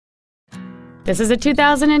This is a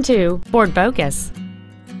 2002 Ford Focus.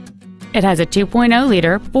 It has a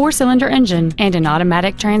 2.0-liter four-cylinder engine and an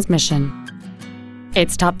automatic transmission.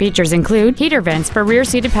 Its top features include heater vents for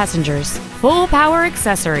rear-seated passengers, full power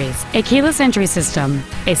accessories, a keyless entry system,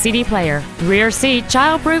 a CD player, rear seat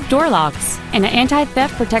child-proof door locks, and an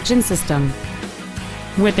anti-theft protection system.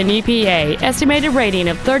 With an EPA estimated rating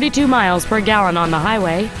of 32 miles per gallon on the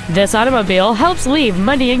highway, this automobile helps leave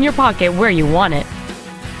money in your pocket where you want it.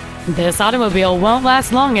 This automobile won't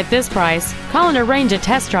last long at this price. Call and arrange a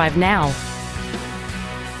test drive now.